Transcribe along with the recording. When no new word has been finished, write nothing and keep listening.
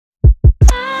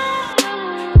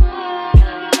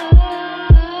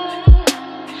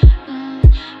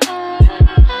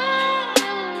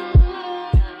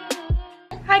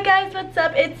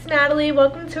Natalie.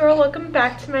 Welcome to or welcome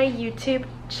back to my YouTube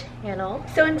channel.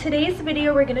 So in today's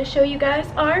video we're going to show you guys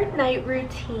our night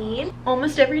routine.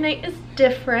 Almost every night is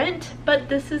different, but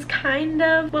this is kind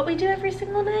of what we do every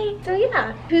single night. So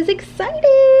yeah, who's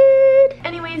excited?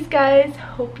 Anyways guys,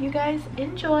 hope you guys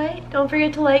enjoy. Don't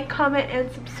forget to like, comment, and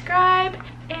subscribe.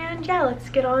 And yeah, let's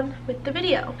get on with the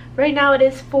video. Right now it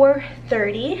is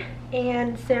 4:30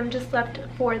 and Sam just left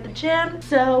for the gym,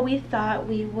 so we thought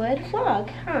we would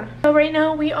vlog, So right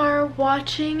now we are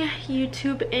watching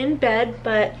YouTube in bed,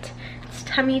 but it's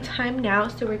tummy time now,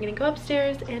 so we're gonna go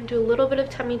upstairs and do a little bit of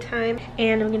tummy time,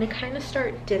 and I'm gonna kind of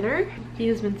start dinner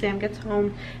because when Sam gets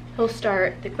home he'll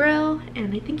start the grill,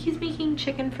 and I think he's making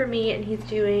chicken for me and he's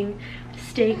doing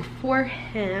steak for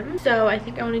him. So I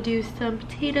think I want to do some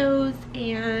potatoes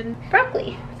and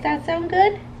broccoli. Does that sound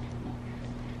good?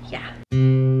 Yeah.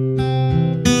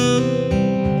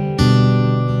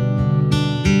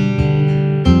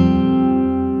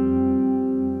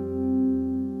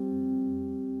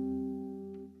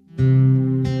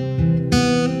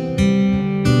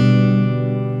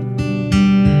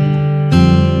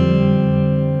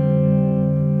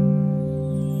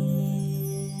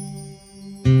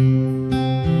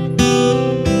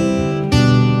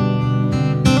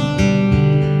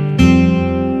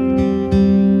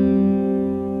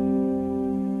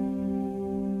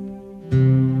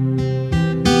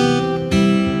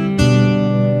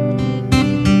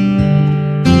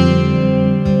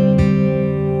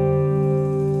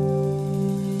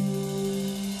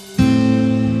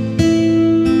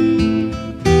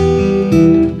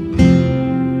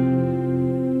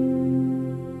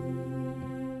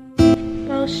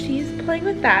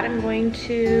 That I'm going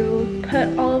to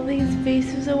put all of these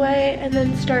vases away and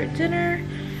then start dinner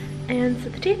and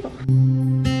set the table.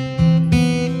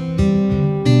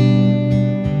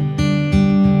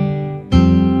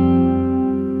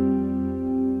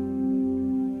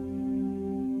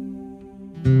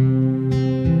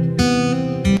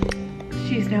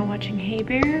 She's now watching Hey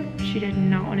Bear. She did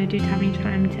not want to do tummy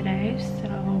time today,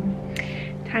 so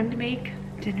time to make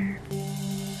dinner.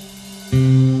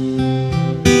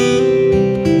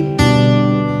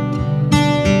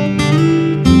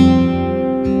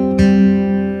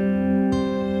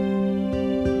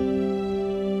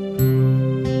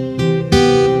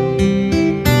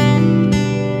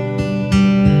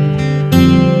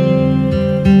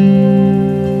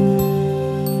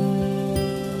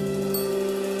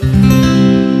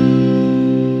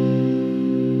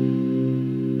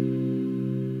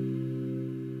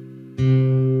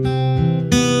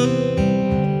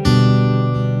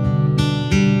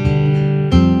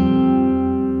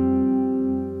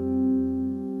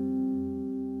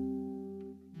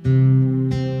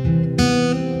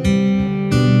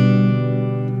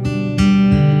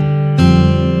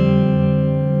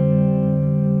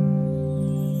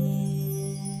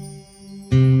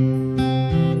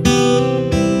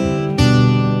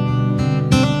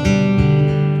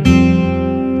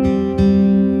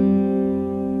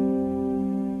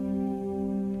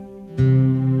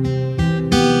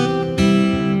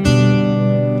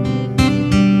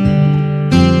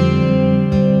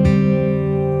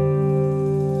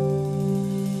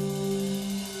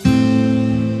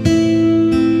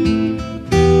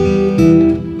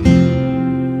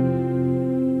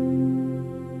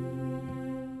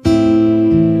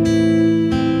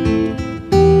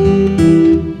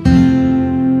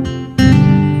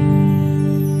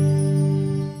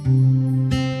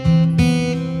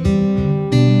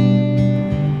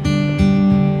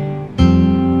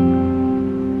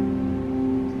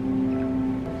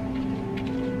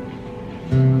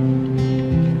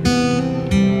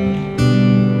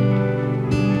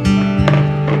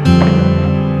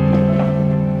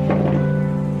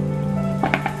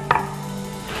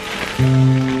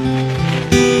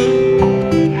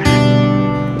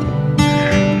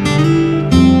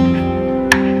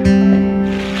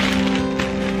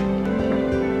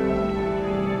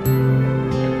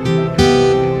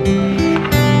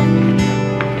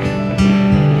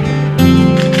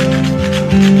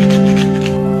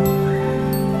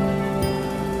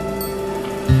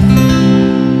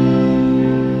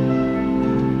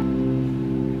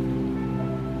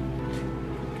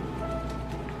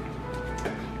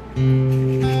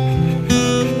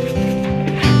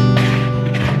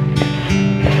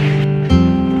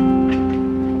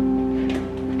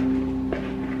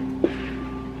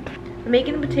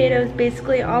 Making potatoes,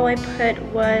 basically all I put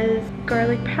was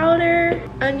garlic powder,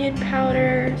 onion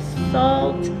powder,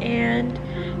 salt, and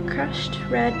crushed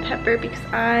red pepper because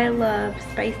I love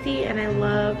spicy and I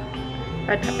love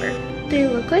red pepper. They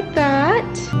look like that.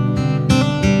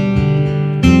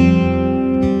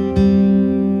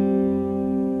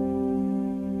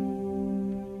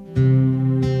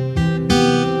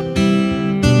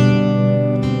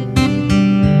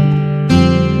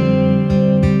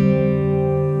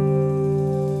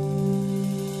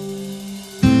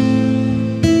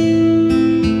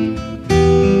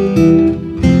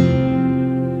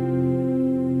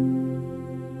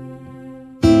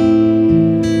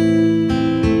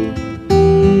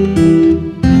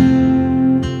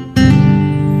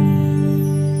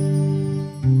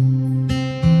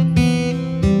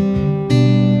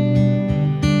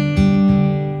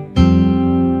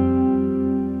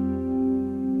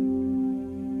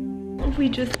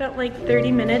 just spent like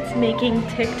 30 minutes making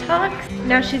TikToks.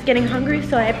 Now she's getting hungry,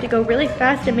 so I have to go really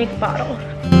fast and make a bottle.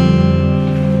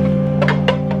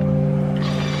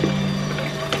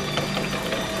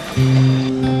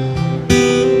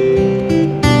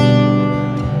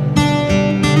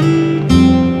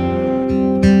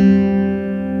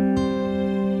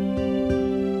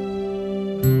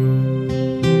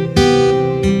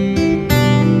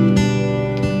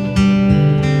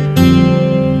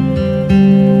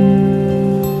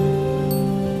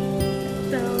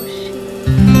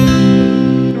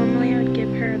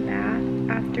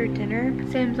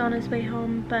 On his way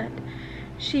home, but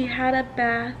she had a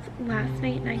bath last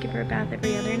night and I give her a bath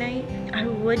every other night. I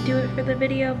would do it for the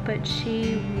video, but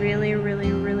she really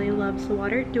loves the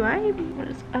water. What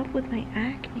is up with my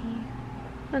acne?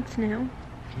 That's new.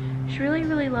 She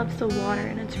really loves the water,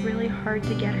 and it's really hard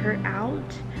to get her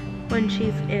out. When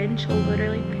she's in, she'll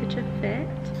literally pitch a fit.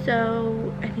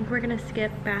 So I think we're gonna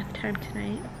skip bath time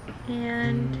tonight.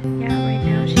 And yeah, right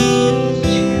now she's just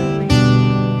chilling.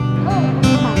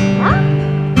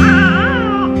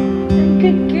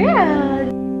 Good girl.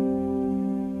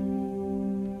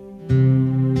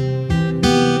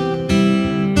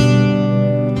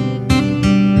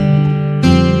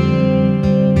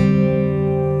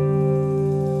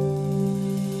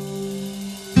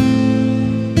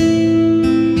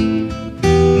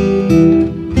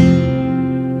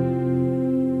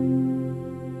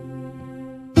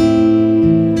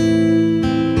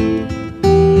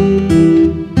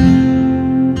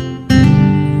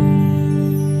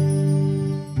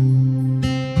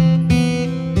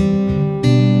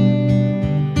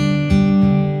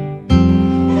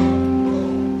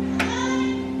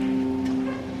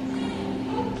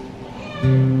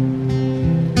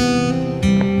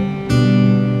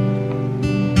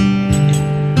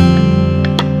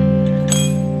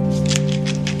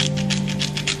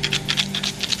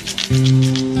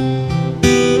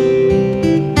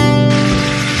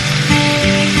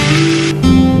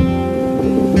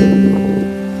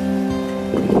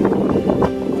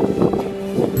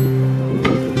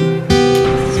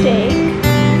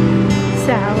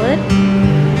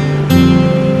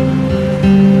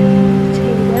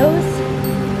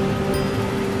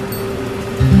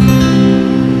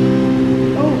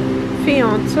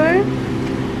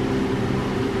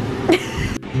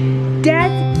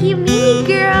 Dad's a cute mini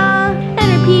girl and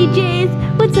her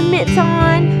PJs with some mitts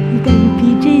on. You got your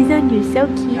PJs on, you're so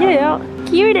cute.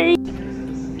 Cutie.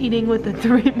 Eating with a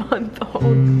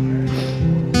 3-month-old.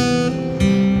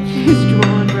 She's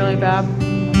drooling really bad.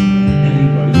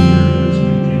 Anybody here who's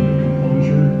maintained their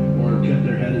composure or kept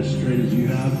their head as straight as you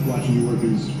have, watching you work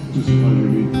is just a pleasure to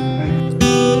me.